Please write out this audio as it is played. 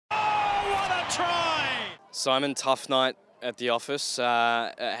try! Simon, tough night at the office.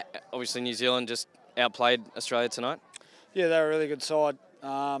 Obviously New Zealand just outplayed Australia tonight. Yeah, they were a really good side.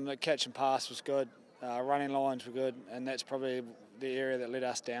 The catch and pass was good, running lines were good, and that's probably the area that let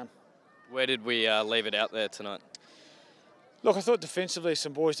us down. Where did we leave it out there tonight? Look, I thought defensively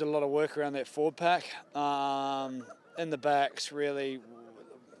some boys did a lot of work around that forward pack. In the backs, really,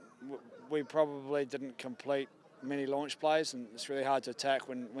 we probably didn't complete many launch plays, and it's really hard to attack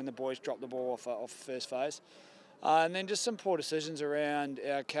when the boys drop the ball off the first phase. And then just some poor decisions around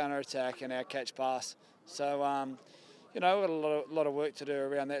our counter-attack and our catch pass. So, you know, we've got a lot of work to do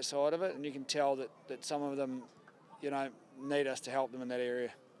around that side of it, and you can tell that some of them, you know, need us to help them in that area.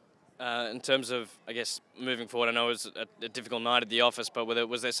 In terms of, I guess, moving forward, I know it was a difficult night at the office, but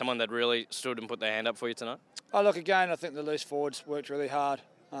was there someone that really stood and put their hand up for you tonight? Oh, look, again, I think the loose forwards worked really hard.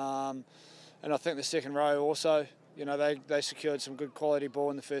 And I think the second row also, you know, they secured some good quality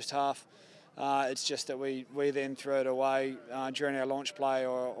ball in the first half. It's just that we then threw it away during our launch play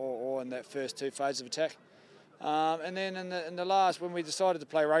or in that first two phases of attack. And then in the last, when we decided to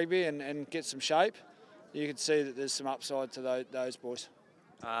play rugby and get some shape, you could see that there's some upside to those boys.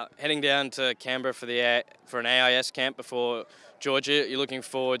 Heading down to Canberra for an AIS camp before Georgia, you're looking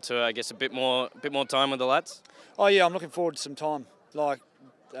forward to, I guess, a bit more time with the lads? Oh yeah, I'm looking forward to some time. Like,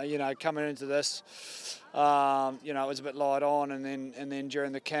 you know, coming into this, you know, it was a bit light on, and then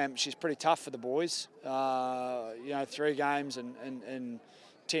during the camp, she's pretty tough for the boys. You know, 3 games in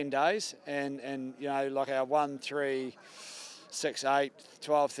 10 days, and you know, like our 1, 3, 6, 8,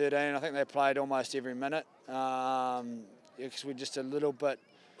 12, 13, I think they played almost every minute. Because we're just a little bit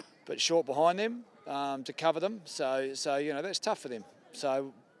short behind them to cover them. So you know, that's tough for them.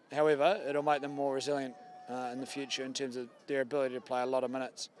 So, however, it'll make them more resilient in the future in terms of their ability to play a lot of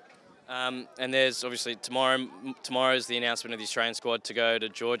minutes. And there's obviously tomorrow's the announcement of the Australian squad to go to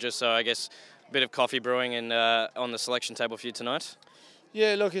Georgia. So I guess a bit of coffee brewing and on the selection table for you tonight.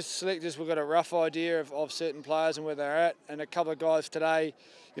 Yeah, look, as selectors, we've got a rough idea of certain players and where they're at, and a couple of guys today,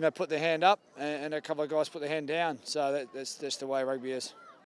 you know, put their hand up, and a couple of guys put their hand down. So that's the way rugby is.